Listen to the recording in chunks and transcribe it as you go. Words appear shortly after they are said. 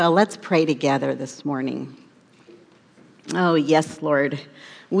Well, let's pray together this morning. Oh, yes, Lord,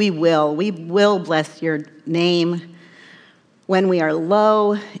 we will. We will bless your name when we are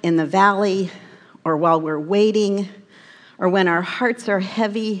low in the valley, or while we're waiting, or when our hearts are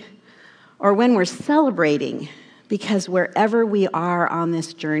heavy, or when we're celebrating, because wherever we are on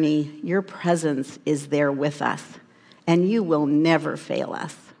this journey, your presence is there with us, and you will never fail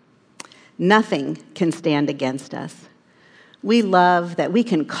us. Nothing can stand against us. We love that we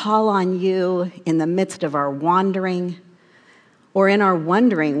can call on you in the midst of our wandering or in our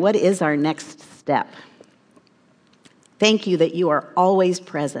wondering, what is our next step? Thank you that you are always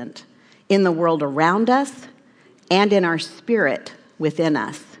present in the world around us and in our spirit within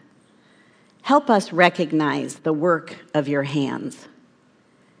us. Help us recognize the work of your hands.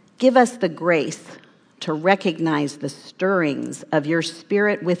 Give us the grace to recognize the stirrings of your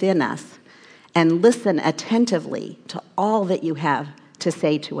spirit within us and listen attentively to all that you have to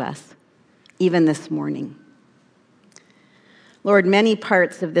say to us, even this morning. Lord, many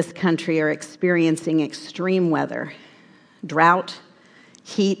parts of this country are experiencing extreme weather, drought,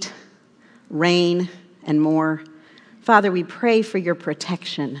 heat, rain, and more. Father, we pray for your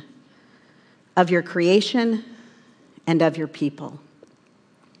protection of your creation and of your people.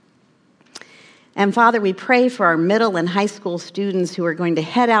 And Father, we pray for our middle and high school students who are going to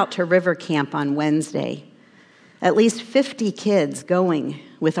head out to River Camp on Wednesday. At least 50 kids going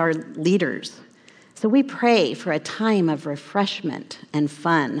with our leaders. So we pray for a time of refreshment and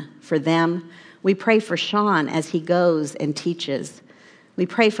fun for them. We pray for Sean as he goes and teaches. We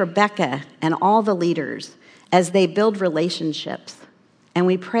pray for Becca and all the leaders as they build relationships. And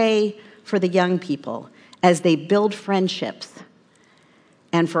we pray for the young people as they build friendships.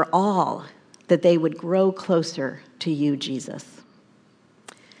 And for all that they would grow closer to you, Jesus.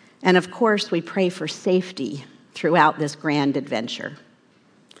 And of course, we pray for safety throughout this grand adventure.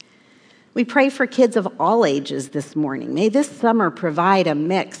 We pray for kids of all ages this morning. May this summer provide a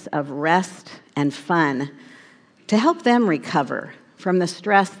mix of rest and fun to help them recover from the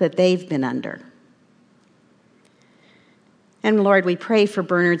stress that they've been under. And Lord, we pray for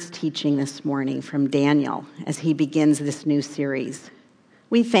Bernard's teaching this morning from Daniel as he begins this new series.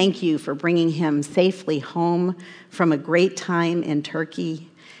 We thank you for bringing him safely home from a great time in Turkey.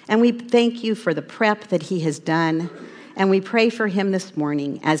 And we thank you for the prep that he has done. And we pray for him this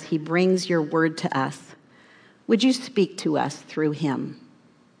morning as he brings your word to us. Would you speak to us through him?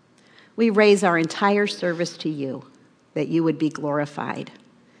 We raise our entire service to you, that you would be glorified.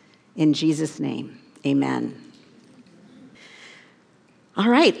 In Jesus' name, amen. All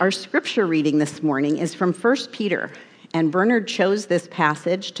right, our scripture reading this morning is from 1 Peter. And Bernard chose this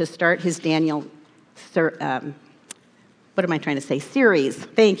passage to start his series.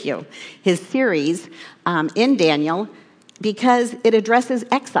 Thank you. His series in Daniel, because it addresses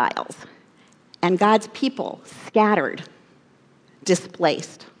exiles and God's people scattered,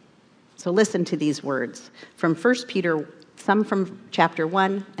 displaced. So listen to these words from 1 Peter, some from chapter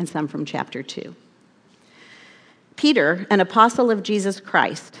 1 and some from chapter 2. Peter, an apostle of Jesus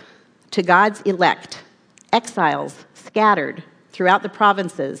Christ, to God's elect, exiles scattered throughout the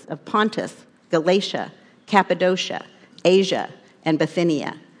provinces of Pontus, Galatia, Cappadocia, Asia, and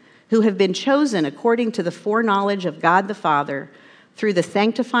Bithynia, who have been chosen according to the foreknowledge of God the Father through the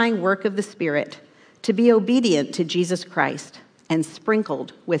sanctifying work of the Spirit to be obedient to Jesus Christ and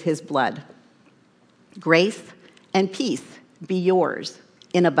sprinkled with his blood. Grace and peace be yours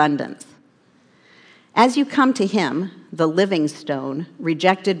in abundance. As you come to him, the living stone,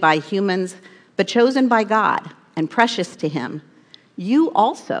 rejected by humans, but chosen by God and precious to him, you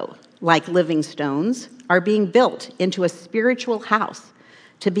also, like living stones, are being built into a spiritual house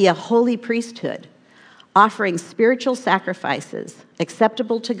to be a holy priesthood, offering spiritual sacrifices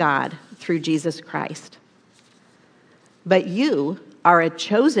acceptable to God through Jesus Christ. But you are a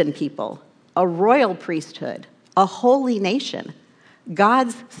chosen people, a royal priesthood, a holy nation,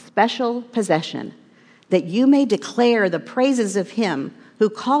 God's special possession, that you may declare the praises of him who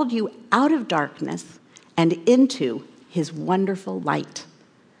called you out of darkness and into his wonderful light.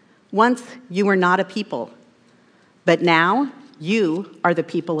 Once you were not a people, but now you are the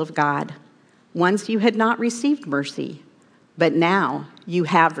people of God. Once you had not received mercy, but now you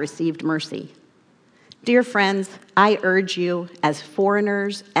have received mercy. Dear friends, I urge you as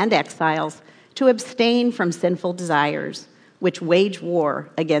foreigners and exiles to abstain from sinful desires, which wage war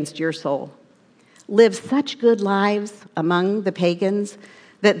against your soul. Live such good lives among the pagans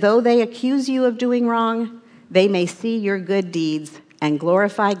that though they accuse you of doing wrong, they may see your good deeds and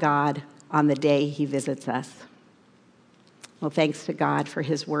glorify God on the day he visits us. Well, thanks to God for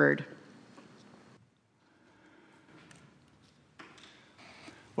his word.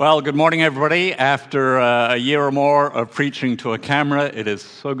 Well, good morning, everybody. After a year or more of preaching to a camera, it is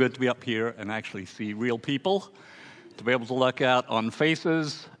so good to be up here and actually see real people, to be able to look out on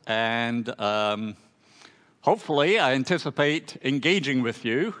faces, and hopefully I anticipate engaging with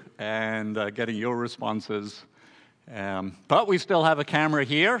you and getting your responses. But we still have a camera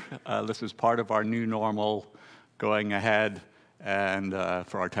here. This is part of our new normal going ahead, and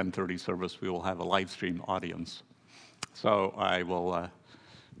for our 10:30 service, we will have a live stream audience. So I will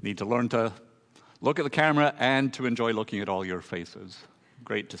need to learn to look at the camera and to enjoy looking at all your faces.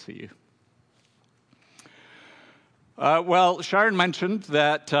 Great to see you. Well, Sharon mentioned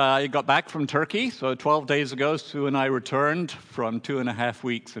that I got back from Turkey. So 12 days ago, Sue and I returned from 2.5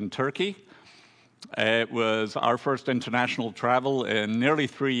 weeks in Turkey. It was our first international travel in nearly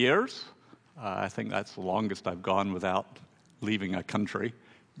 3 years. I think that's the longest I've gone without leaving a country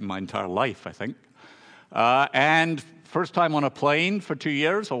in my entire life, I think. And first time on a plane for 2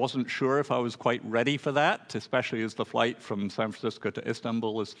 years. I wasn't sure if I was quite ready for that, especially as the flight from San Francisco to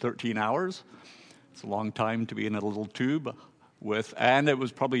Istanbul is 13 hours. It's a long time to be in a little tube with, and it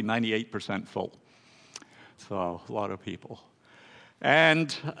was probably 98% full. So a lot of people.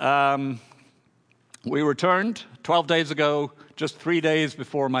 And we returned 12 days ago, just 3 days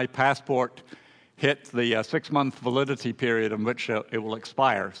before my passport hit the 6-month validity period in which it will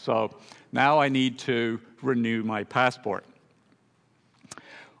expire. So now I need to renew my passport.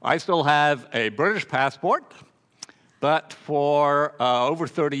 I still have a British passport, but for over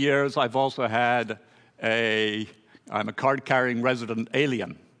 30 years I've also had I'm a card-carrying resident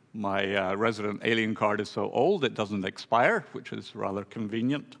alien. My resident alien card is so old it doesn't expire, which is rather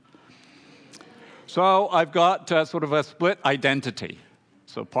convenient. So I've got sort of a split identity.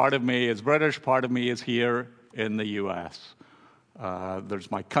 So part of me is British, part of me is here in the U.S. There's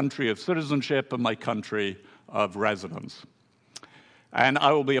my country of citizenship and my country of residence. And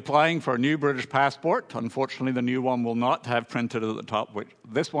I will be applying for a new British passport. Unfortunately, the new one will not have printed at the top, which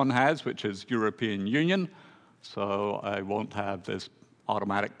this one has, which is European Union. So I won't have this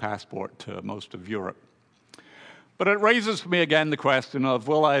automatic passport to most of Europe. But it raises for me again the question of,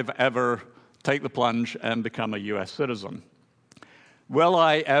 will I ever take the plunge and become a U.S. citizen? Will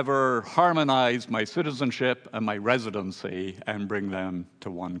I ever harmonize my citizenship and my residency and bring them to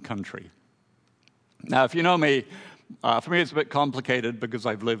one country? Now, if you know me, for me it's a bit complicated because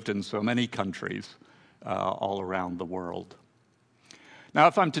I've lived in so many countries all around the world. Now,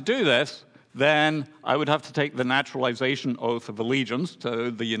 if I'm to do this, then I would have to take the naturalization oath of allegiance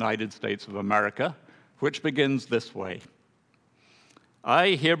to the United States of America, which begins this way. I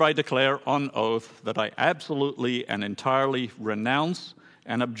hereby declare on oath that I absolutely and entirely renounce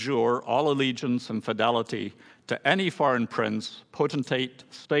and abjure all allegiance and fidelity to any foreign prince, potentate,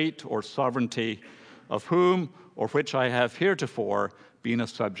 state, or sovereignty of whom or which I have heretofore been a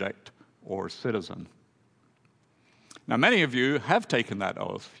subject or citizen. Now, many of you have taken that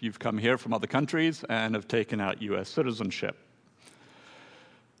oath. You've come here from other countries and have taken out U.S. citizenship.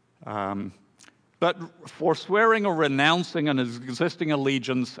 But for swearing or renouncing an existing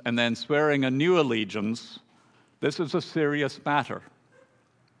allegiance and then swearing a new allegiance, this is a serious matter.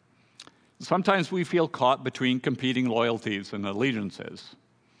 Sometimes we feel caught between competing loyalties and allegiances.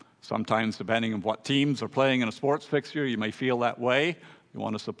 Sometimes, depending on what teams are playing in a sports fixture, you may feel that way. You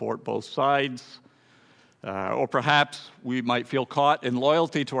want to support both sides. Or perhaps we might feel caught in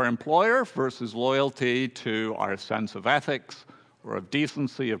loyalty to our employer versus loyalty to our sense of ethics, or of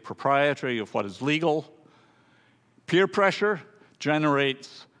decency, of propriety, of what is legal. Peer pressure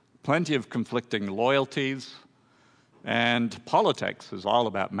generates plenty of conflicting loyalties, and politics is all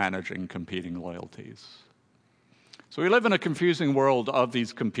about managing competing loyalties. So we live in a confusing world of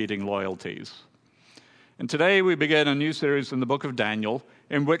these competing loyalties. And today we begin a new series in the book of Daniel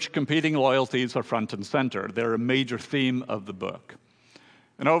in which competing loyalties are front and center. They're a major theme of the book.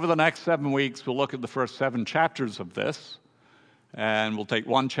 And over the next 7 weeks, we'll look at the first 7 chapters of this. And we'll take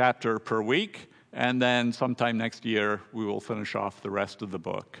 1 chapter per week, and then sometime next year, we will finish off the rest of the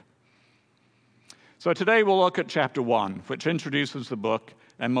book. So today we'll look at chapter 1, which introduces the book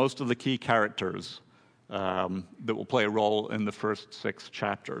and most of the key characters that will play a role in the first 6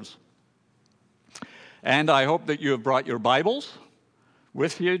 chapters. And I hope that you have brought your Bibles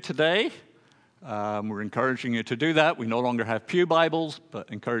with you today. We're encouraging you to do that. We no longer have pew Bibles, but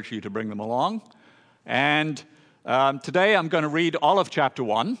encourage you to bring them along. And today I'm going to read all of chapter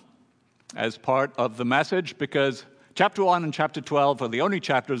 1 as part of the message because chapter 1 and chapter 12 are the only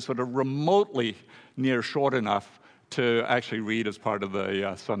chapters that are remotely near short enough to actually read as part of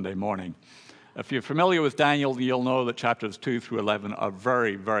the Sunday morning. If you're familiar with Daniel, you'll know that chapters 2 through 11 are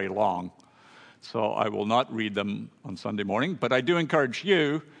very, very long. so I will not read them on Sunday morning, but I do encourage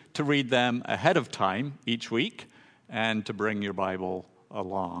you to read them ahead of time each week and to bring your Bible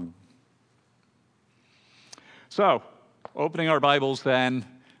along. So, opening our Bibles then,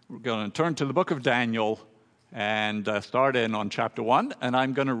 we're going to turn to the book of Daniel and start in on chapter 1, and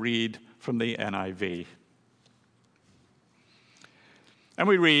I'm going to read from the NIV. And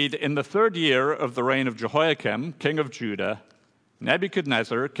we read, "In the 3rd year of the reign of Jehoiakim, king of Judah,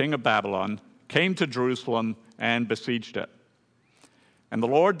 Nebuchadnezzar, king of Babylon, came to Jerusalem and besieged it. And the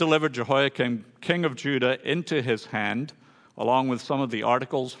Lord delivered Jehoiakim, king of Judah, into his hand, along with some of the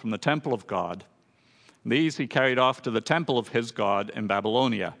articles from the temple of God. These he carried off to the temple of his God in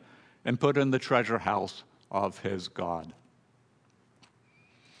Babylonia and put in the treasure house of his God."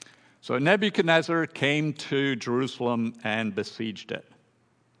 So Nebuchadnezzar came to Jerusalem and besieged it.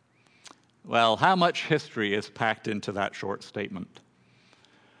 Well, how much history is packed into that short statement?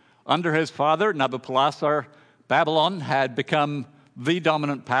 Under his father, Nabopolassar, Babylon had become the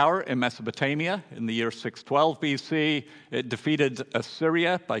dominant power in Mesopotamia. In the year 612 BC, it defeated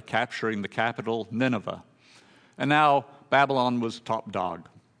Assyria by capturing the capital, Nineveh. And now Babylon was top dog.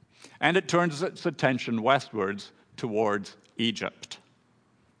 And it turns its attention westwards towards Egypt.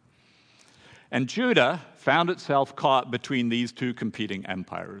 And Judah found itself caught between these two competing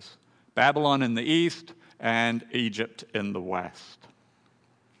empires, Babylon in the east and Egypt in the west.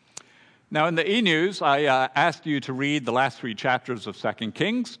 Now, in the e-news, I asked you to read the last 3 chapters of 2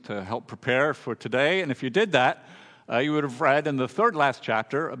 Kings to help prepare for today. And if you did that, you would have read in the 3rd last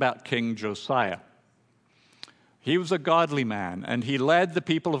chapter about King Josiah. He was a godly man, and he led the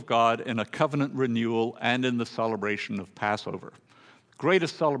people of God in a covenant renewal and in the celebration of Passover. The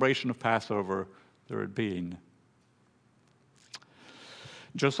greatest celebration of Passover there had been.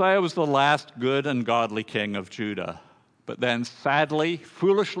 Josiah was the last good and godly king of Judah. But then, sadly,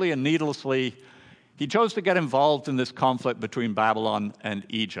 foolishly, and needlessly, he chose to get involved in this conflict between Babylon and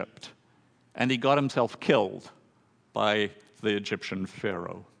Egypt. And he got himself killed by the Egyptian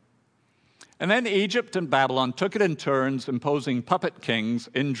Pharaoh. And then Egypt and Babylon took it in turns, imposing puppet kings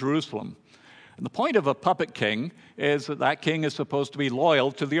in Jerusalem. And the point of a puppet king is that that king is supposed to be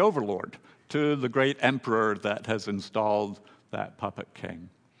loyal to the overlord, to the great emperor that has installed that puppet king.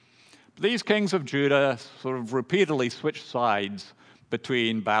 These kings of Judah sort of repeatedly switched sides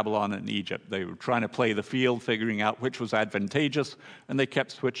between Babylon and Egypt. They were trying to play the field, figuring out which was advantageous, and they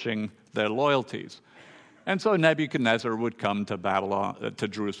kept switching their loyalties. And so Nebuchadnezzar would come to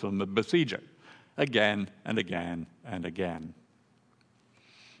Jerusalem and besiege it again and again and again.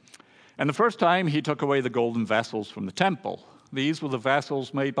 And the first time he took away the golden vessels from the temple. These were the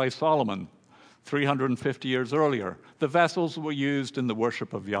vessels made by Solomon 350 years earlier, the vessels that were used in the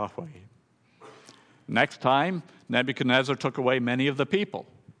worship of Yahweh. Next time, Nebuchadnezzar took away many of the people.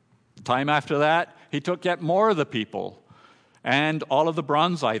 The time after that, he took yet more of the people and all of the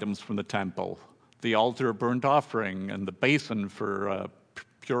bronze items from the temple, the altar of burnt offering and the basin for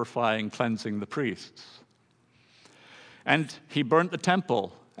purifying, cleansing the priests. And he burnt the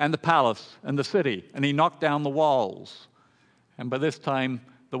temple and the palace and the city, and he knocked down the walls. And by this time,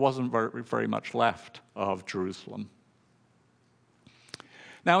 there wasn't very much left of Jerusalem.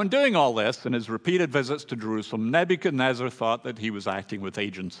 Now, in doing all this, in his repeated visits to Jerusalem, Nebuchadnezzar thought that he was acting with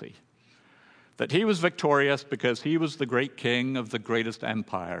agency, that he was victorious because he was the great king of the greatest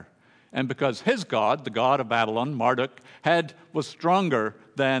empire, and because his god, the god of Babylon, Marduk, was stronger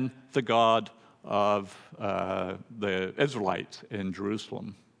than the god of the Israelites in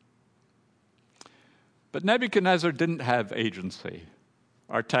Jerusalem. But Nebuchadnezzar didn't have agency.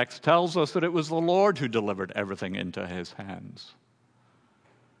 Our text tells us that it was the Lord who delivered everything into his hands.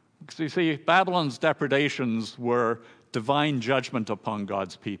 Because you see, Babylon's depredations were divine judgment upon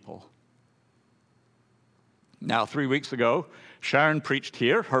God's people. Now, 3 weeks ago, Sharon preached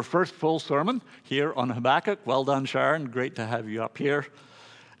here, her first full sermon here on Habakkuk. Well done, Sharon. Great to have you up here.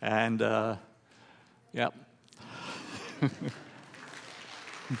 And, yeah.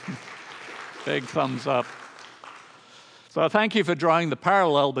 Big thumbs up. So thank you for drawing the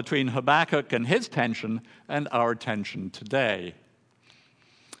parallel between Habakkuk and his tension and our tension today.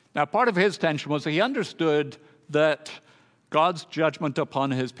 Now, part of his tension was that he understood that God's judgment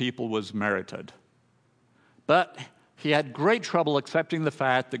upon his people was merited. But he had great trouble accepting the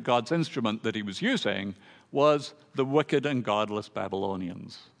fact that God's instrument that he was using was the wicked and godless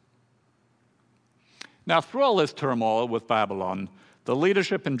Babylonians. Now, through all this turmoil with Babylon, the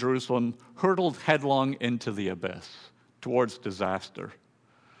leadership in Jerusalem hurtled headlong into the abyss, towards disaster.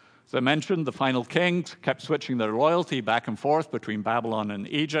 As I mentioned, the final kings kept switching their loyalty back and forth between Babylon and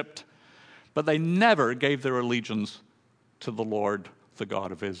Egypt, but they never gave their allegiance to the Lord, the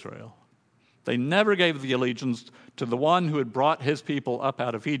God of Israel. They never gave the allegiance to the one who had brought his people up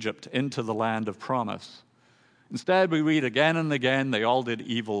out of Egypt into the land of promise. Instead, we read again and again, they all did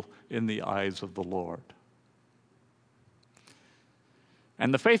evil in the eyes of the Lord.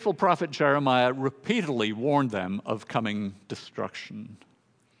 And the faithful prophet Jeremiah repeatedly warned them of coming destruction.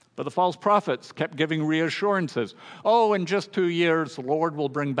 But the false prophets kept giving reassurances. Oh, in just 2 years, the Lord will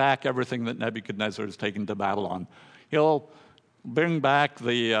bring back everything that Nebuchadnezzar has taken to Babylon. He'll bring back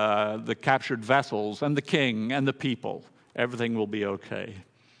the captured vessels and the king and the people. Everything will be okay.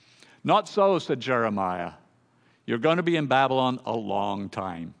 Not so, said Jeremiah. You're going to be in Babylon a long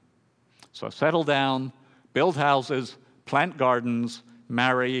time. So settle down, build houses, plant gardens,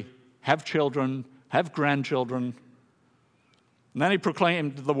 marry, have children, have grandchildren. And then he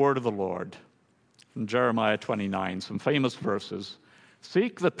proclaimed the word of the Lord. In Jeremiah 29, some famous verses.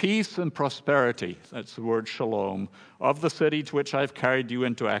 Seek the peace and prosperity, that's the word shalom, of the city to which I've carried you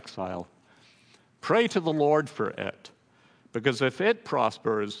into exile. Pray to the Lord for it, because if it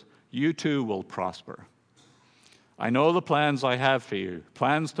prospers, you too will prosper. I know the plans I have for you,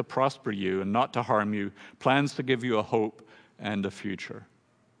 plans to prosper you and not to harm you, plans to give you a hope and a future.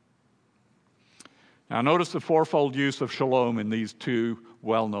 Now notice the fourfold use of shalom in these two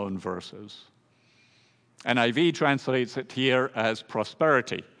well-known verses. NIV translates it here as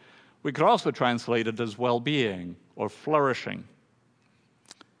prosperity. We could also translate it as well-being or flourishing.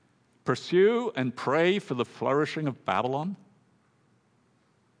 Pursue and pray for the flourishing of Babylon.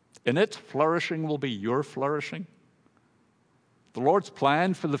 In its flourishing will be your flourishing. The Lord's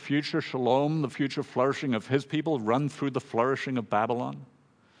plan for the future shalom, the future flourishing of his people, run through the flourishing of Babylon.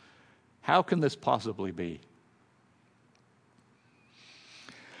 How can this possibly be?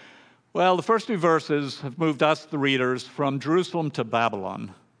 Well, the first two verses have moved us, the readers, from Jerusalem to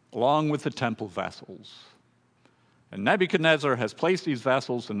Babylon, along with the temple vessels. And Nebuchadnezzar has placed these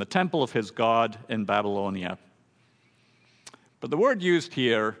vessels in the temple of his God in Babylonia. But the word used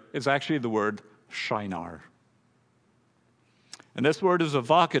here is actually the word Shinar. And this word is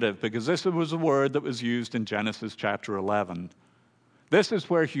evocative because this was a word that was used in Genesis chapter 11. This is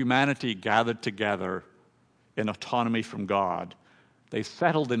where humanity gathered together in autonomy from God. They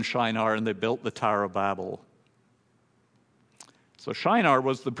settled in Shinar and they built the Tower of Babel. So Shinar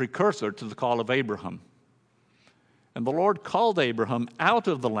was the precursor to the call of Abraham. And the Lord called Abraham out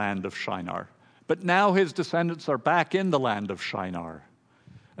of the land of Shinar. But now his descendants are back in the land of Shinar.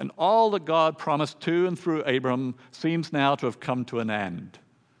 And all that God promised to and through Abraham seems now to have come to an end.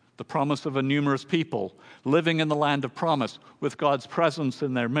 The promise of a numerous people living in the land of promise with God's presence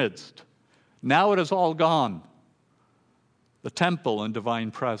in their midst. Now it is all gone. The temple and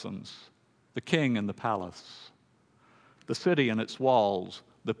divine presence, the king and the palace, the city and its walls,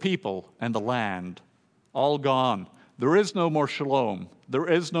 the people and the land, all gone. There is no more shalom. There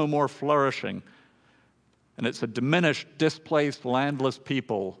is no more flourishing. And it's a diminished, displaced, landless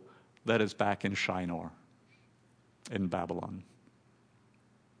people that is back in Shinar, in Babylon.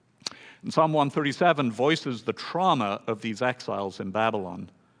 And Psalm 137 voices the trauma of these exiles in Babylon.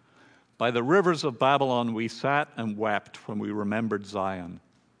 By the rivers of Babylon we sat and wept when we remembered Zion.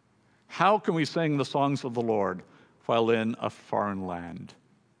 How can we sing the songs of the Lord while in a foreign land?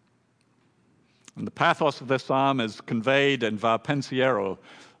 And the pathos of this psalm is conveyed in Va Pensiero,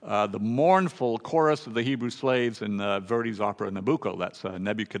 the mournful chorus of the Hebrew slaves in Verdi's opera Nabucco. That's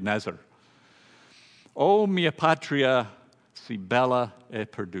Nebuchadnezzar. O mia patria, si bella e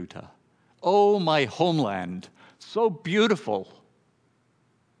perduta. O my homeland, so beautiful,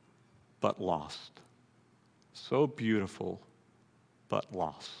 but lost. So beautiful, but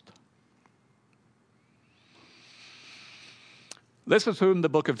lost. This is whom the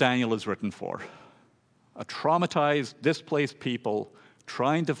book of Daniel is written for. A traumatized, displaced people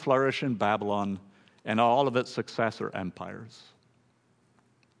trying to flourish in Babylon and all of its successor empires.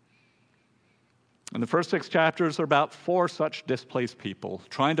 And the first 6 chapters are about 4 such displaced people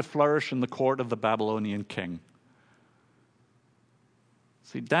trying to flourish in the court of the Babylonian king.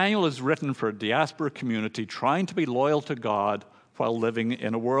 See, Daniel is written for a diaspora community trying to be loyal to God while living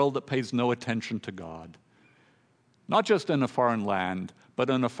in a world that pays no attention to God. Not just in a foreign land, but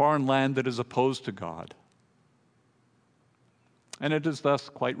in a foreign land that is opposed to God. And it is thus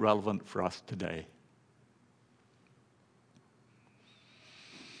quite relevant for us today.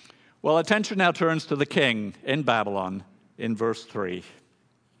 Well, attention now turns to the king in Babylon in verse 3.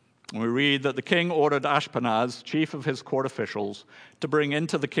 We read that the king ordered Ashpenaz, chief of his court officials, to bring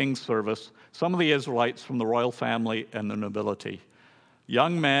into the king's service some of the Israelites from the royal family and the nobility.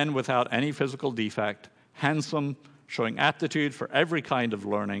 Young men without any physical defect, handsome, showing aptitude for every kind of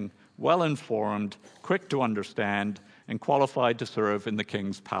learning, well-informed, quick to understand, and qualified to serve in the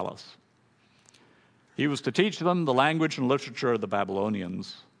king's palace. He was to teach them the language and literature of the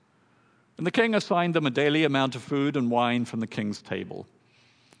Babylonians. And the king assigned them a daily amount of food and wine from the king's table.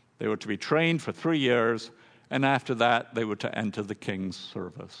 They were to be trained for 3 years, and after that, they were to enter the king's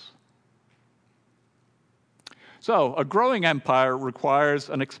service. So, a growing empire requires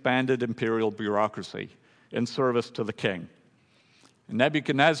an expanded imperial bureaucracy in service to the king.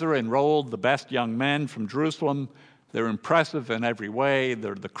 Nebuchadnezzar enrolled the best young men from Jerusalem. They're impressive in every way.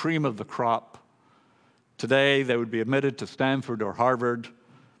 They're the cream of the crop. Today, they would be admitted to Stanford or Harvard.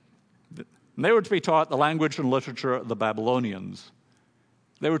 And they were to be taught the language and literature of the Babylonians.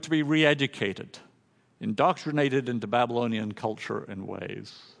 They were to be re-educated, indoctrinated into Babylonian culture and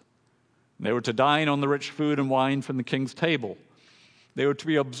ways. They were to dine on the rich food and wine from the king's table. They were to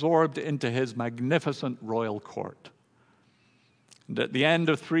be absorbed into his magnificent royal court. And at the end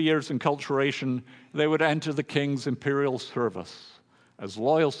of 3 years' enculturation, they would enter the king's imperial service as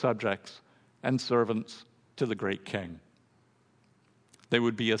loyal subjects and servants to the great king. They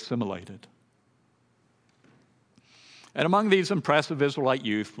would be assimilated. And among these impressive Israelite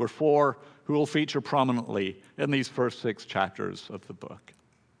youth were 4 who will feature prominently in these first 6 chapters of the book.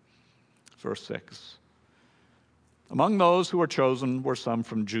 Verse 6. Among those who were chosen were some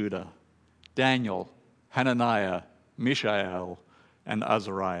from Judah: Daniel, Hananiah, Mishael, and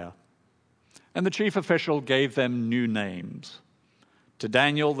Azariah. And the chief official gave them new names. To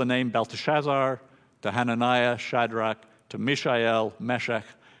Daniel, the name Belteshazzar; to Hananiah, Shadrach; to Mishael, Meshach;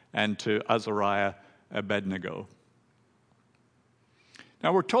 and to Azariah, Abednego.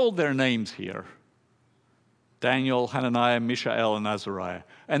 Now we're told their names here: Daniel, Hananiah, Mishael, and Azariah.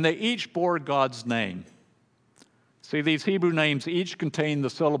 And they each bore God's name. See, these Hebrew names each contain the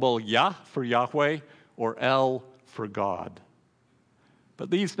syllable Yah for Yahweh or El for God. But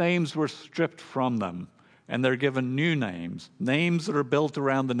these names were stripped from them, and they're given new names, names that are built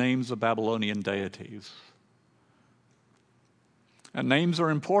around the names of Babylonian deities. And names are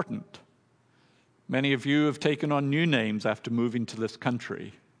important. Many of you have taken on new names after moving to this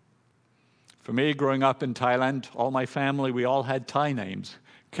country. For me, growing up in Thailand, all my family, we all had Thai names,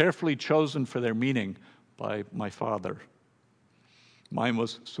 carefully chosen for their meaning by my father. Mine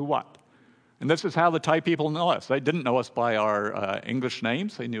was Suwat. And this is how the Thai people know us. They didn't know us by our English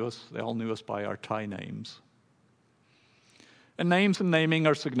names. They all knew us by our Thai names. And names and naming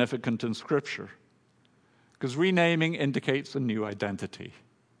are significant in Scripture, because renaming indicates a new identity.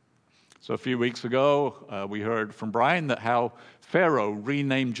 So a few weeks ago, we heard from Brian that how Pharaoh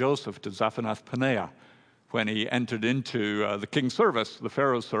renamed Joseph to Zaphanath-Paneah when he entered into the king's service, the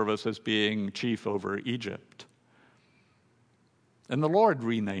Pharaoh's service, as being chief over Egypt. And the Lord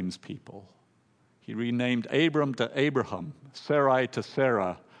renames people. He renamed Abram to Abraham, Sarai to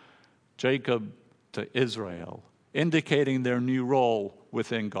Sarah, Jacob to Israel, indicating their new role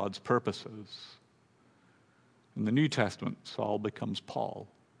within God's purposes. In the New Testament, Saul becomes Paul.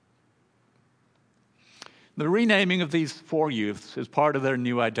 The renaming of these 4 youths is part of their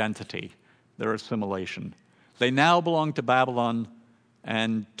new identity, their assimilation. They now belong to Babylon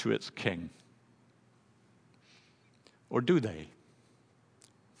and to its king. Or do they?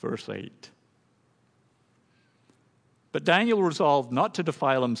 Verse 8. But Daniel resolved not to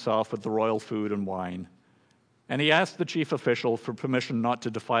defile himself with the royal food and wine, and he asked the chief official for permission not to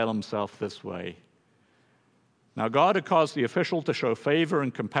defile himself this way. Now God had caused the official to show favor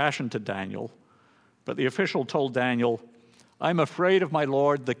and compassion to Daniel, but the official told Daniel, "I'm afraid of my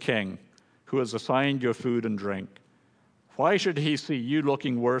lord the king, who has assigned your food and drink. Why should he see you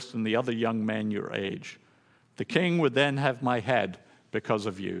looking worse than the other young men your age? The king would then have my head because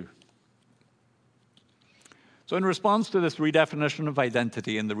of you." So in response to this redefinition of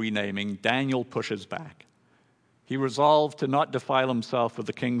identity and the renaming, Daniel pushes back. He resolved to not defile himself with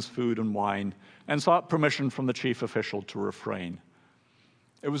the king's food and wine and sought permission from the chief official to refrain.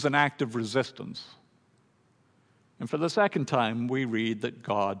 It was an act of resistance. And for the second time, we read that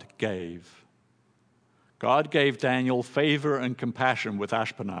God gave. God gave Daniel favor and compassion with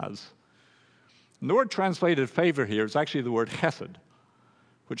Ashpenaz. And the word translated favor here is actually the word chesed,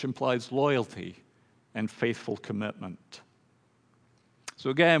 which implies loyalty and faithful commitment. So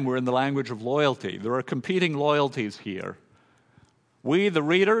again, we're in the language of loyalty. There are competing loyalties here. We, the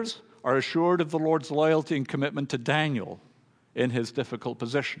readers, are assured of the Lord's loyalty and commitment to Daniel in his difficult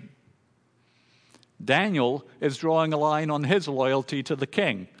position. Daniel is drawing a line on his loyalty to the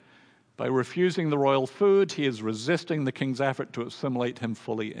king. By refusing the royal food, he is resisting the king's effort to assimilate him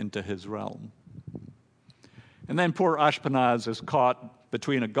fully into his realm. And then poor Ashpenaz is caught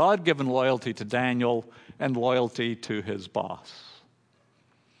between a God-given loyalty to Daniel and loyalty to his boss.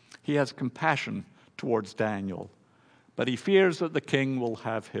 He has compassion towards Daniel, but he fears that the king will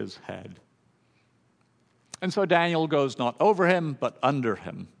have his head. And so Daniel goes not over him, but under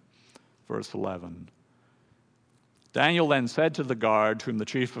him. Verse 11. Daniel then said to the guard whom the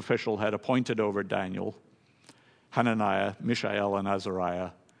chief official had appointed over Daniel, Hananiah, Mishael, and Azariah,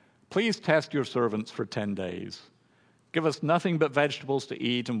 please test your servants for 10 days. Give us nothing but vegetables to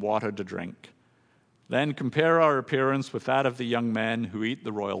eat and water to drink. Then compare our appearance with that of the young men who eat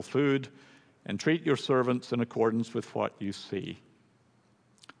the royal food, and treat your servants in accordance with what you see.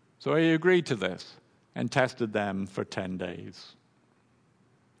 So he agreed to this and tested them for 10 days.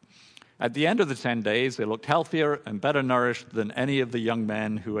 At the end of the 10 days, they looked healthier and better nourished than any of the young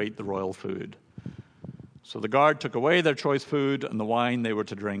men who ate the royal food. So the guard took away their choice food and the wine they were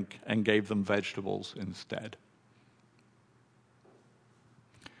to drink and gave them vegetables instead.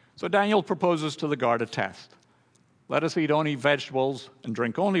 So Daniel proposes to the guard a test. Let us eat only vegetables and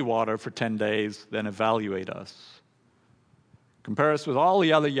drink only water for 10 days, then evaluate us. Compare us with all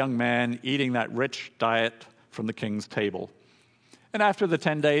the other young men eating that rich diet from the king's table. And after the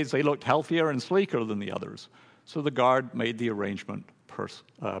 10 days, they looked healthier and sleeker than the others. So the guard made the arrangement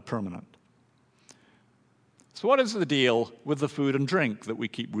permanent. So what is the deal with the food and drink that we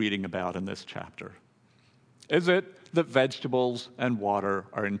keep reading about in this chapter? Is it that vegetables and water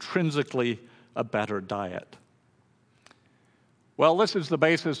are intrinsically a better diet? Well, this is the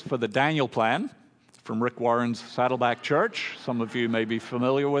basis for the Daniel Plan from Rick Warren's Saddleback Church. Some of you may be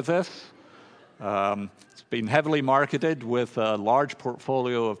familiar with this. It's been heavily marketed with a large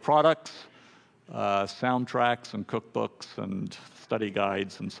portfolio of products, soundtracks and cookbooks and study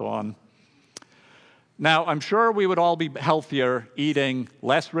guides and so on. Now, I'm sure we would all be healthier eating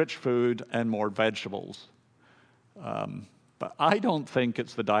less rich food and more vegetables. But I don't think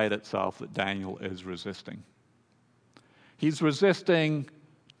it's the diet itself that Daniel is resisting. He's resisting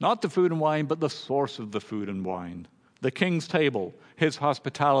not the food and wine, but the source of the food and wine, the king's table, his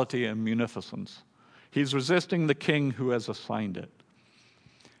hospitality and munificence. He's resisting the king who has assigned it.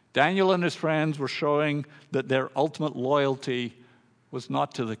 Daniel and his friends were showing that their ultimate loyalty was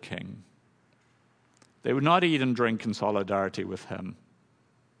not to the king. They would not eat and drink in solidarity with him.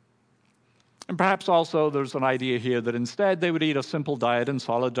 And perhaps also there's an idea here that instead they would eat a simple diet in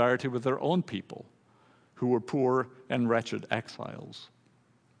solidarity with their own people, who were poor and wretched exiles.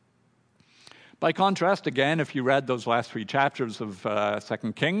 By contrast, again, if you read those last 3 chapters of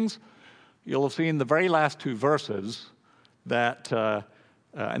 2 Kings, you'll have seen the very last 2 verses that,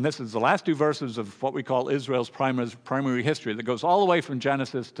 and this is the last 2 verses of what we call Israel's primary history that goes all the way from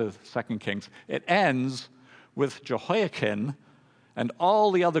Genesis to 2 Kings. It ends with Jehoiakim and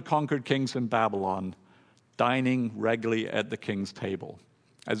all the other conquered kings in Babylon dining regularly at the king's table.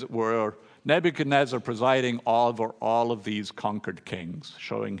 As it were, Nebuchadnezzar presiding over all of these conquered kings,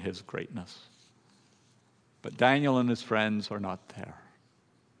 showing his greatness. But Daniel and his friends are not there.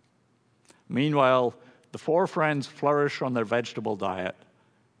 Meanwhile, the 4 friends flourish on their vegetable diet,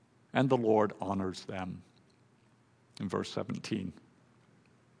 and the Lord honors them. In verse 17.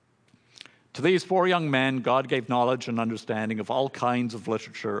 To these 4 young men, God gave knowledge and understanding of all kinds of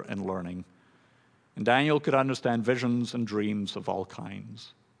literature and learning. And Daniel could understand visions and dreams of all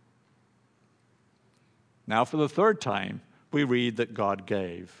kinds. Now, for the 3rd time, we read that God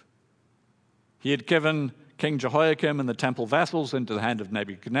gave. He had given King Jehoiakim and the temple vessels into the hand of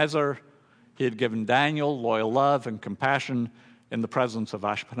Nebuchadnezzar. He had given Daniel loyal love and compassion in the presence of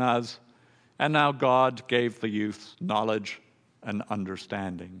Ashpenaz. And now God gave the youths knowledge and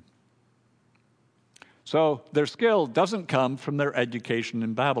understanding. So their skill doesn't come from their education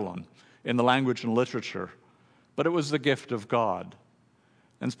in Babylon, in the language and literature, but it was the gift of God.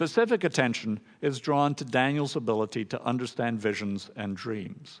 And specific attention is drawn to Daniel's ability to understand visions and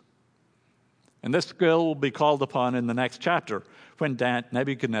dreams. And this skill will be called upon in the next chapter when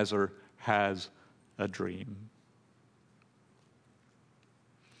Nebuchadnezzar has a dream.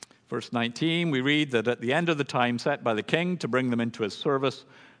 Verse 19, we read that at the end of the time set by the king to bring them into his service,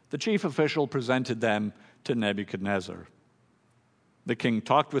 the chief official presented them to Nebuchadnezzar. The king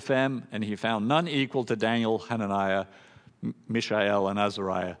talked with them, and he found none equal to Daniel, Hananiah, Mishael, and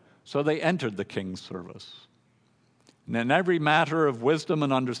Azariah. So they entered the king's service. And in every matter of wisdom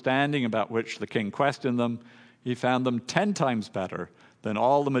and understanding about which the king questioned them, he found them 10 times better than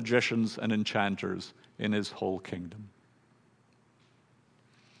all the magicians and enchanters in his whole kingdom.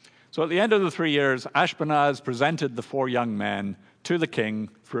 So at the end of the 3 years, Ashpenaz presented the 4 young men to the king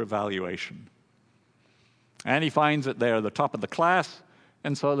for evaluation. And he finds that they are the top of the class,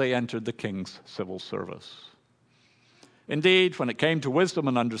 and so they entered the king's civil service. Indeed, when it came to wisdom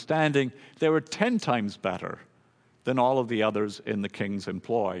and understanding, they were 10 times better than all of the others in the king's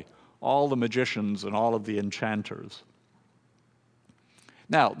employ, all the magicians and all of the enchanters.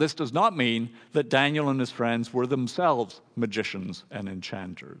 Now, this does not mean that Daniel and his friends were themselves magicians and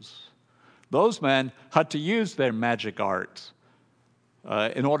enchanters. Those men had to use their magic arts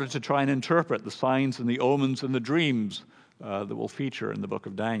in order to try and interpret the signs and the omens and the dreams that will feature in the book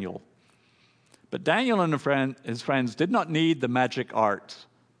of Daniel. But Daniel and his friends did not need the magic arts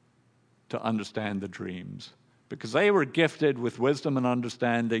to understand the dreams, because they were gifted with wisdom and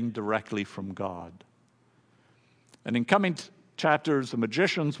understanding directly from God. And in coming chapters, the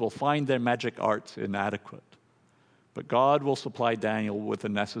magicians will find their magic arts inadequate, but God will supply Daniel with the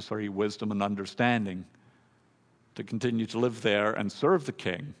necessary wisdom and understanding to continue to live there and serve the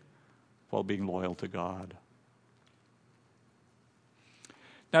king while being loyal to God.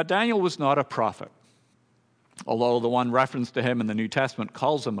 Now, Daniel was not a prophet, although the one reference to him in the New Testament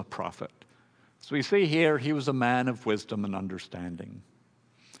calls him a prophet. So we see here he was a man of wisdom and understanding.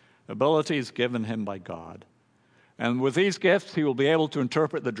 Abilities given him by God. And with these gifts, he will be able to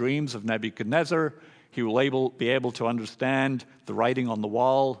interpret the dreams of Nebuchadnezzar. He will be able to understand the writing on the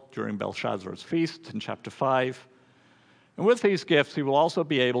wall during Belshazzar's feast in chapter 5. And with these gifts, he will also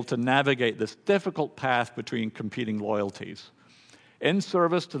be able to navigate this difficult path between competing loyalties, in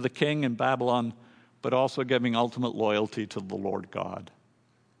service to the king in Babylon, but also giving ultimate loyalty to the Lord God.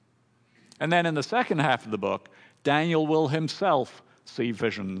 And then in the second half of the book, Daniel will himself see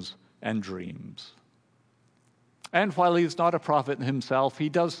visions and dreams. And while he's not a prophet himself, he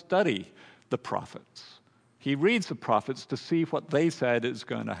does study the prophets. He reads the prophets to see what they said is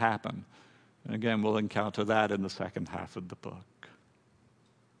going to happen. And again, we'll encounter that in the second half of the book.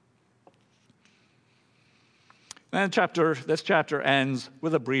 And this chapter ends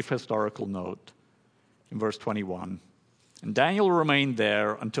with a brief historical note in verse 21. And Daniel remained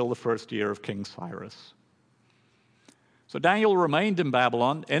there until the first year of King Cyrus. So Daniel remained in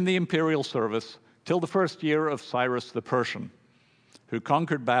Babylon in the imperial service till the first year of Cyrus the Persian, who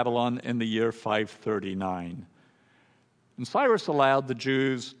conquered Babylon in the year 539. And Cyrus allowed the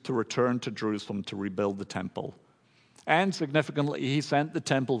Jews to return to Jerusalem to rebuild the temple. And significantly, he sent the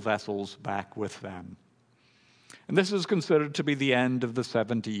temple vessels back with them. And this is considered to be the end of the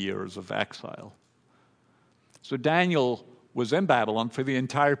 70 years of exile. So Daniel was in Babylon for the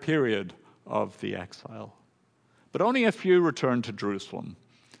entire period of the exile. But only a few returned to Jerusalem.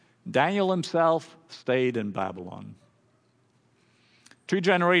 Daniel himself stayed in Babylon. 2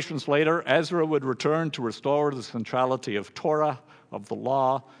 generations later, Ezra would return to restore the centrality of Torah, of the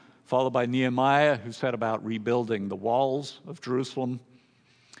law, followed by Nehemiah, who set about rebuilding the walls of Jerusalem.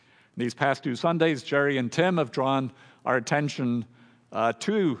 These past 2 Sundays, Jerry and Tim have drawn our attention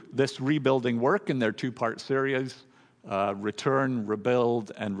to this rebuilding work in their 2-part series, Return,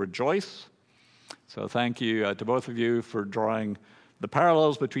 Rebuild, and Rejoice. So thank you to both of you for drawing the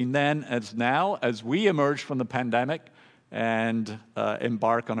parallels between then and now as we emerge from the pandemic and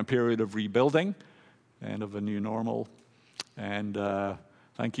embark on a period of rebuilding and of a new normal. And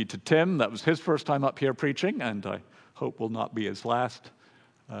thank you to Tim. That was his first time up here preaching, and I hope will not be his last.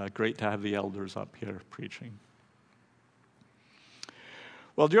 Great to have the elders up here preaching.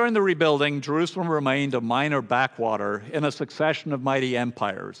 Well, during the rebuilding, Jerusalem remained a minor backwater in a succession of mighty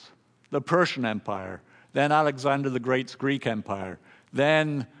empires. The Persian Empire, then Alexander the Great's Greek Empire,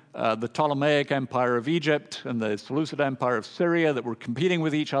 then the Ptolemaic Empire of Egypt and the Seleucid Empire of Syria that were competing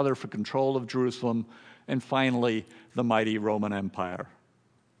with each other for control of Jerusalem, and finally, the mighty Roman Empire.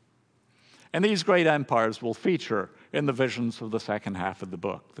 And these great empires will feature in the visions of the second half of the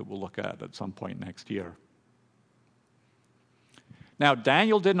book that we'll look at some point next year. Now,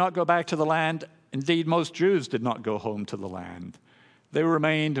 Daniel did not go back to the land. Indeed, most Jews did not go home to the land. They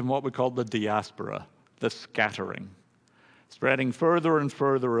remained in what we call the diaspora, the scattering, spreading further and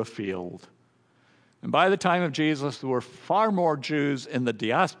further afield. And by the time of Jesus, there were far more Jews in the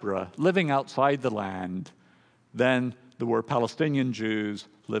diaspora living outside the land than there were Palestinian Jews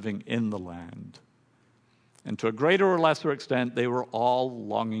living in the land. And to a greater or lesser extent, they were all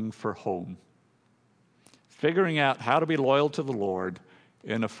longing for home, figuring out how to be loyal to the Lord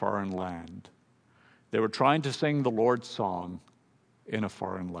in a foreign land. They were trying to sing the Lord's song in a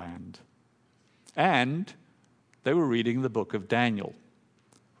foreign land. And they were reading the book of Daniel,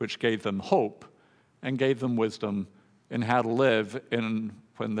 which gave them hope and gave them wisdom in how to live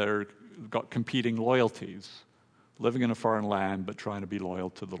when they've got competing loyalties, living in a foreign land but trying to be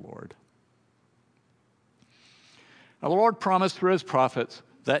loyal to the Lord. Now, the Lord promised through his prophets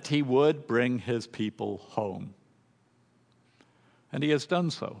that he would bring his people home. And he has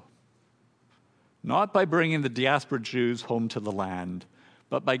done so. Not by bringing the diaspora Jews home to the land,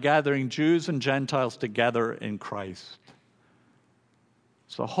 but by gathering Jews and Gentiles together in Christ.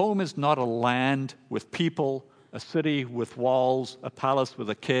 So home is not a land with people a city with walls, a palace with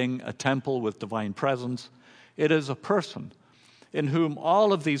a king, a temple with divine presence. It is a person in whom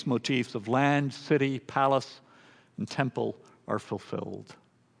all of these motifs of land, city, palace, and temple are fulfilled.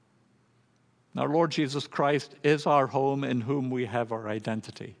 Our Lord Jesus Christ is our home in whom we have our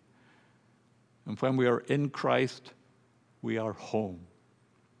identity. And when we are in Christ, we are home.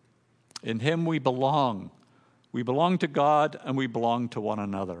 In him we belong. We belong to God and we belong to one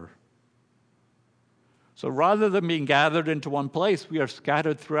another. So rather than being gathered into one place, we are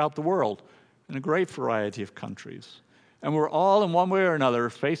scattered throughout the world in a great variety of countries. And we're all, in one way or another,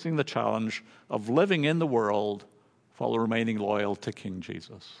 facing the challenge of living in the world while remaining loyal to King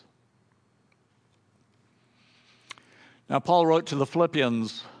Jesus. Now, Paul wrote to the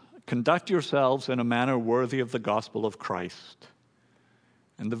Philippians, "Conduct yourselves in a manner worthy of the gospel of Christ."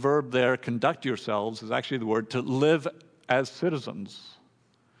 And the verb there, conduct yourselves, is actually the word to live as citizens.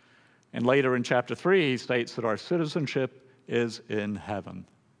 And later in chapter 3, he states that our citizenship is in heaven.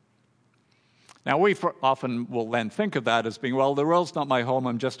 Now, we often will then think of that as being, well, the world's not my home,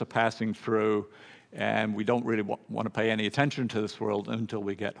 I'm just a passing through, and we don't really want to pay any attention to this world until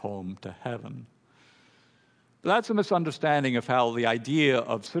we get home to heaven. But that's a misunderstanding of how the idea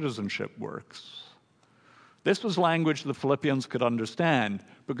of citizenship works. This was language the Philippians could understand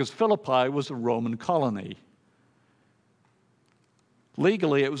because Philippi was a Roman colony.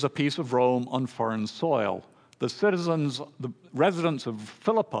 Legally, it was a piece of Rome on foreign soil. The residents of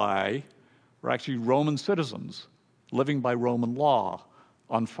Philippi were actually Roman citizens living by Roman law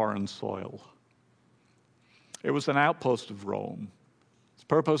on foreign soil. It was an outpost of Rome. Its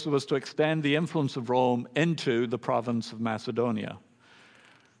purpose was to extend the influence of Rome into the province of Macedonia.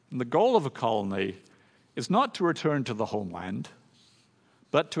 And the goal of a colony is not to return to the homeland,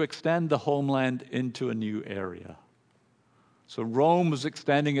 but to extend the homeland into a new area. So Rome was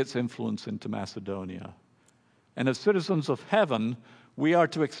extending its influence into Macedonia. And as citizens of heaven, we are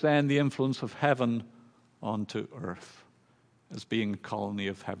to extend the influence of heaven onto earth, as being a colony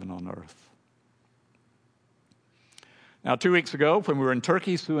of heaven on earth. Now, 2 weeks ago, when we were in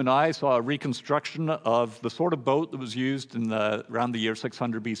Turkey, Sue and I saw a reconstruction of the sort of boat that was used around the year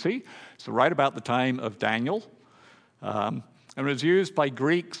 600 BC, so right about the time of Daniel. And it was used by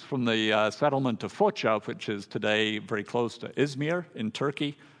Greeks from the settlement of Foça, which is today very close to Izmir in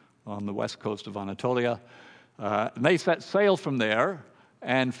Turkey, on the west coast of Anatolia. And they set sail from there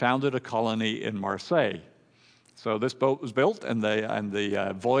and founded a colony in Marseille. So this boat was built, and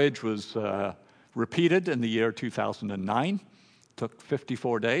the voyage was repeated in the year 2009. It took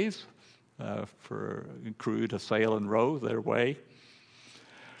 54 days for a crew to sail and row their way.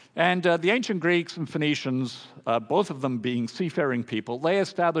 And the ancient Greeks and Phoenicians, both of them being seafaring people, they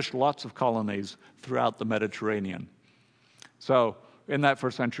established lots of colonies throughout the Mediterranean. So in that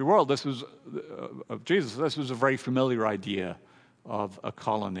first century world, this was a very familiar idea of a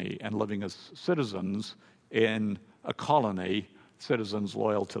colony and living as citizens in a colony, citizens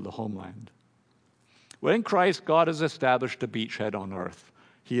loyal to the homeland. Well, in Christ, God has established a beachhead on earth.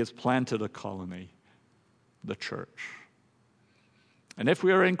 He has planted a colony, the church. And if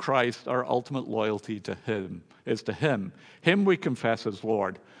we are in Christ, our ultimate loyalty to Him is to Him. Him we confess as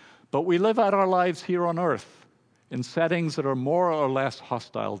Lord. But we live out our lives here on earth in settings that are more or less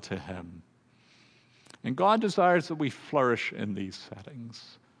hostile to Him. And God desires that we flourish in these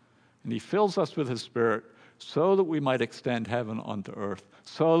settings. And He fills us with His Spirit so that we might extend heaven onto earth,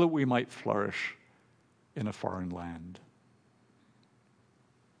 so that we might flourish in a foreign land.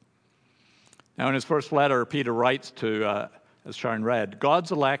 Now, in his first letter, Peter writes to, as Sharon read,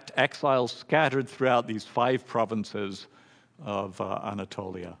 God's elect exiles scattered throughout these 5 provinces of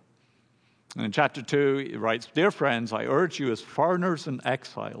Anatolia. And in chapter 2, he writes, "Dear friends, I urge you as foreigners and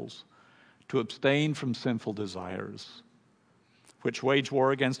exiles to abstain from sinful desires, which wage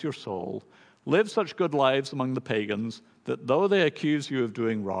war against your soul. Live such good lives among the pagans that though they accuse you of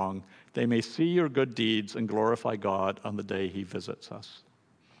doing wrong, they may see your good deeds and glorify God on the day He visits us."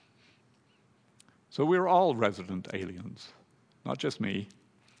 So we're all resident aliens, not just me.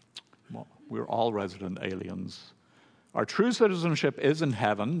 We're all resident aliens. Our true citizenship is in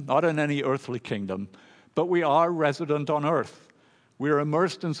heaven, not in any earthly kingdom, but we are resident on earth. We are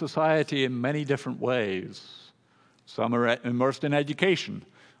immersed in society in many different ways. Some are immersed in education,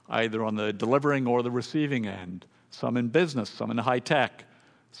 either on the delivering or the receiving end. Some in business, some in high tech,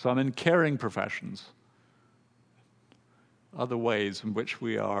 some in caring professions. Other ways in which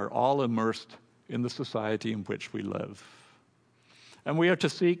we are all immersed in the society in which we live. And we are to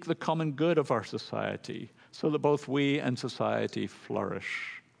seek the common good of our society so that both we and society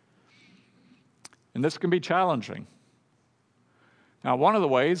flourish. And this can be challenging. Now, one of the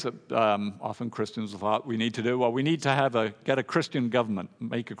ways that often Christians have thought we need to do, well, we need to get a Christian government,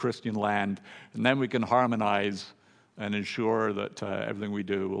 make a Christian land, and then we can harmonize and ensure that everything we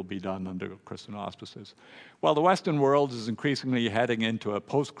do will be done under Christian auspices. Well, the Western world is increasingly heading into a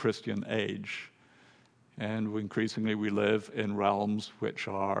post-Christian age, and increasingly we live in realms which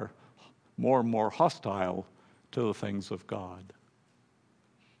are more and more hostile to the things of God.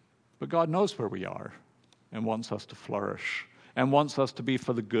 But God knows where we are and wants us to flourish and wants us to be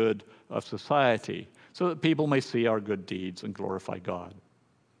for the good of society so that people may see our good deeds and glorify God.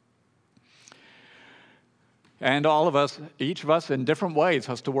 And all of us, each of us in different ways,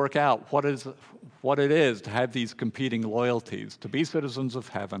 has to work out what it is to have these competing loyalties, to be citizens of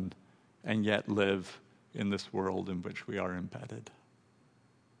heaven and yet live in this world in which we are embedded.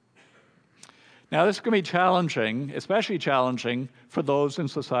 Now, this can be challenging, especially challenging for those in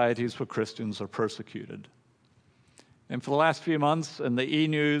societies where Christians are persecuted. And for the last few months in the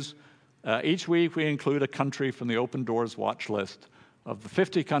e-news, each week we include a country from the Open Doors watch list of the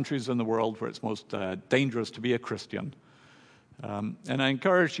 50 countries in the world where it's most dangerous to be a Christian. And I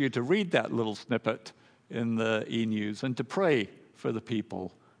encourage you to read that little snippet in the e-news and to pray for the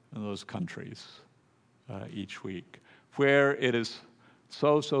people in those countries each week, where it is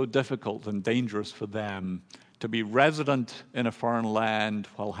so difficult and dangerous for them to be resident in a foreign land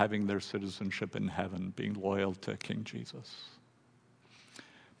while having their citizenship in heaven, being loyal to King Jesus.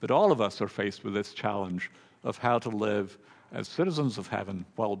 But all of us are faced with this challenge of how to live as citizens of heaven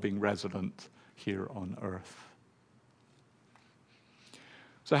while being resident here on earth.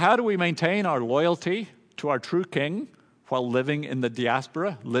 So how do we maintain our loyalty to our true King while living in the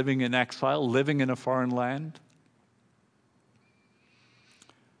diaspora, living in exile, living in a foreign land?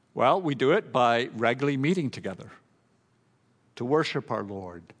 Well, we do it by regularly meeting together, to worship our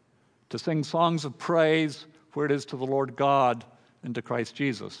Lord, to sing songs of praise where it is to the Lord God and to Christ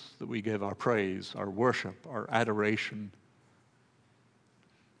Jesus that we give our praise, our worship, our adoration.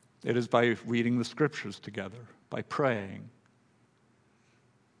 It is by reading the Scriptures together, by praying,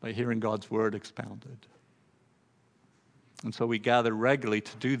 by hearing God's Word expounded. And so we gather regularly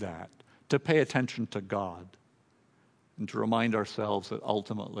to do that, to pay attention to God, and to remind ourselves that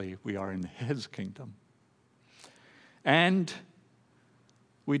ultimately we are in His kingdom. And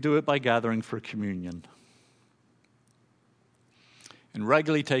we do it by gathering for communion and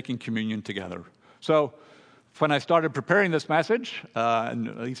regularly taking communion together. So when I started preparing this message, and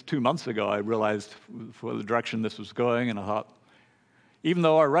at least 2 months ago, I realized for the direction this was going, and I thought, even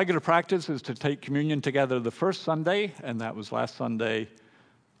though our regular practice is to take communion together the first Sunday, and that was last Sunday,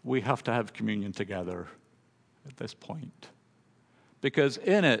 we have to have communion together at this point. Because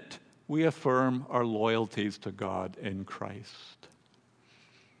in it, we affirm our loyalties to God in Christ.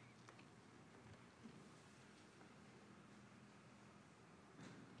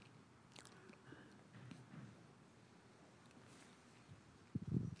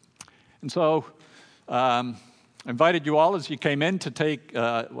 And so, I invited you all as you came in to take,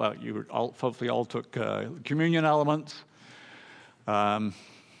 you hopefully all took communion elements. So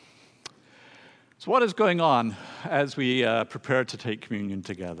what is going on as we prepare to take communion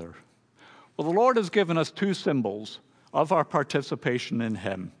together? Well, the Lord has given us 2 symbols of our participation in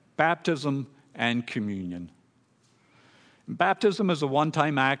Him, baptism and communion. Baptism is a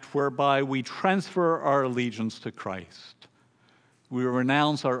one-time act whereby we transfer our allegiance to Christ. We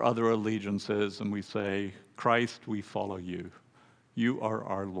renounce our other allegiances and we say, Christ, we follow you. You are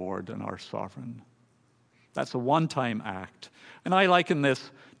our Lord and our sovereign. That's a one-time act. And I liken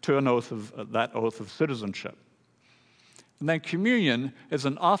this to that oath of citizenship. And then communion is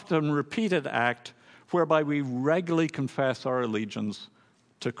an often repeated act whereby we regularly confess our allegiance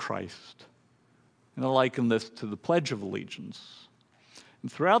to Christ. And I liken this to the Pledge of Allegiance.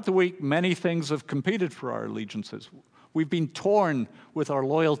 And throughout the week, many things have competed for our allegiances. We've been torn with our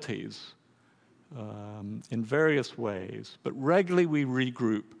loyalties in various ways, but regularly we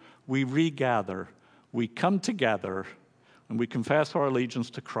regroup, we regather, we come together, and we confess our allegiance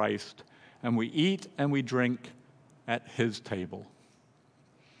to Christ, and we eat and we drink at His table.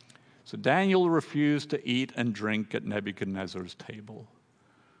 So Daniel refused to eat and drink at Nebuchadnezzar's table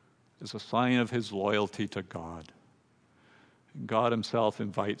as a sign of his loyalty to God. And God Himself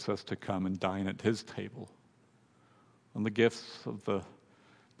invites us to come and dine at His table on the gifts of the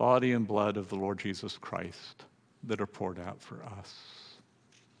body and blood of the Lord Jesus Christ that are poured out for us.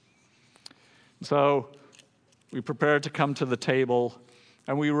 So we prepare to come to the table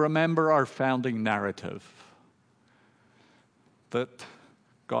and we remember our founding narrative that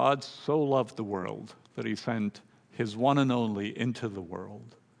God so loved the world that He sent His one and only into the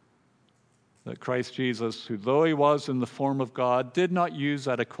world that Christ Jesus, who though he was in the form of God, did not use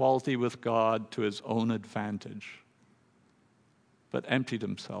that equality with God to his own advantage, but emptied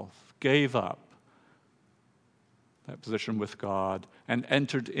himself, gave up that position with God, and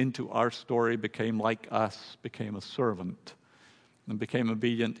entered into our story, became like us, became a servant, and became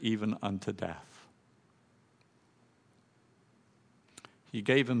obedient even unto death. He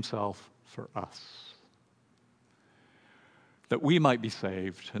gave himself for us, that we might be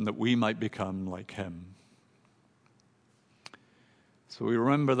saved and that we might become like him. So we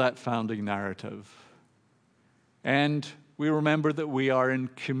remember that founding narrative. And we remember that we are in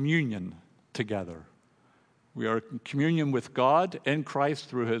communion together. We are in communion with God in Christ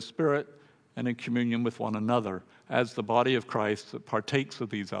through his Spirit, and in communion with one another as the body of Christ that partakes of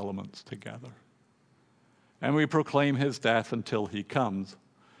these elements together. And we proclaim his death until he comes,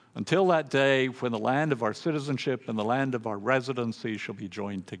 until that day when the land of our citizenship and the land of our residency shall be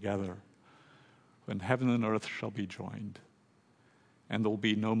joined together, when heaven and earth shall be joined, and there will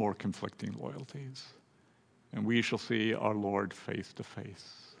be no more conflicting loyalties, and we shall see our Lord face to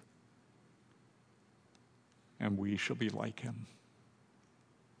face, and we shall be like him.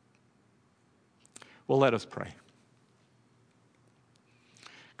 Well, let us pray.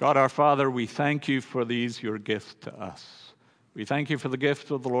 God our Father, we thank you for these, your gifts to us. We thank you for the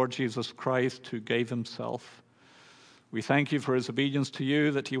gift of the Lord Jesus Christ who gave himself. We thank you for his obedience to you,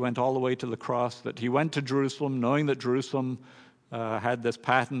 that he went all the way to the cross, that he went to Jerusalem knowing that Jerusalem had this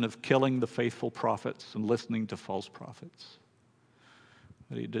pattern of killing the faithful prophets and listening to false prophets.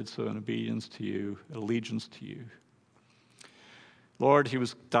 That he did so in obedience to you, allegiance to you. Lord, he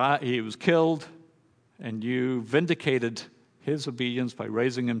was killed, and you vindicated his obedience by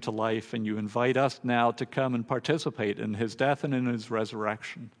raising him to life, and you invite us now to come and participate in his death and in his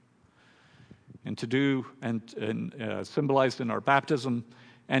resurrection, and to do, and symbolized in our baptism,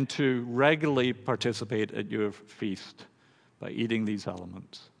 and to regularly participate at your feast by eating these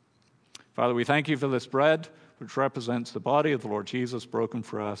elements. Father, we thank you for this bread, which represents the body of the Lord Jesus broken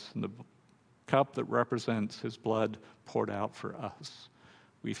for us, and the cup that represents his blood poured out for us.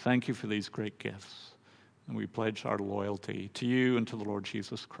 We thank you for these great gifts. And we pledge our loyalty to you and to the Lord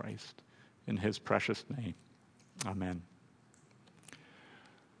Jesus Christ. In his precious name, amen.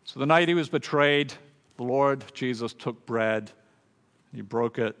 So the night he was betrayed, the Lord Jesus took bread, he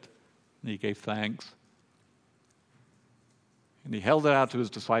broke it, and he gave thanks. And he held it out to his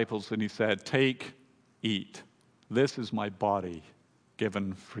disciples, and he said, "Take, eat. This is my body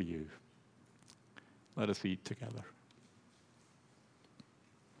given for you." Let us eat together.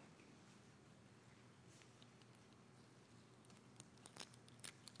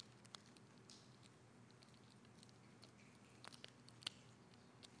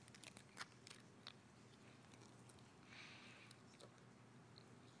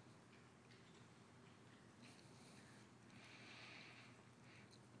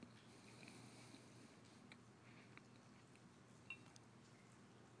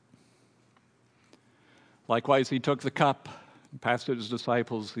 Likewise, he took the cup and passed it to his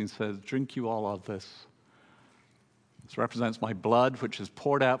disciples. He said, "Drink you all of this. This represents my blood, which is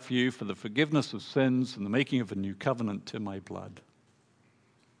poured out for you for the forgiveness of sins and the making of a new covenant in my blood."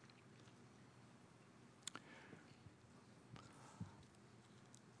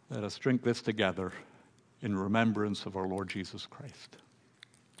 Let us drink this together in remembrance of our Lord Jesus Christ.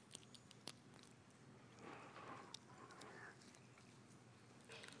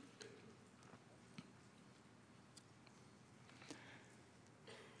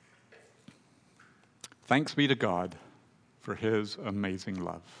 Thanks be to God for his amazing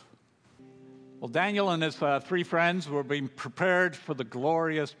love. Well, Daniel and his three friends were being prepared for the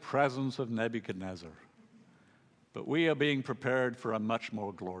glorious presence of Nebuchadnezzar. But we are being prepared for a much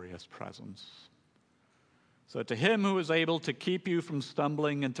more glorious presence. So to him who is able to keep you from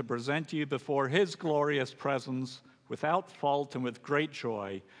stumbling and to present you before his glorious presence without fault and with great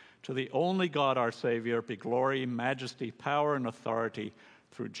joy, to the only God our Savior be glory, majesty, power, and authority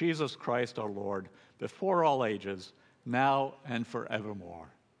through Jesus Christ our Lord, before all ages, now and forevermore.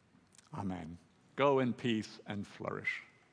 Amen. Go in peace and flourish.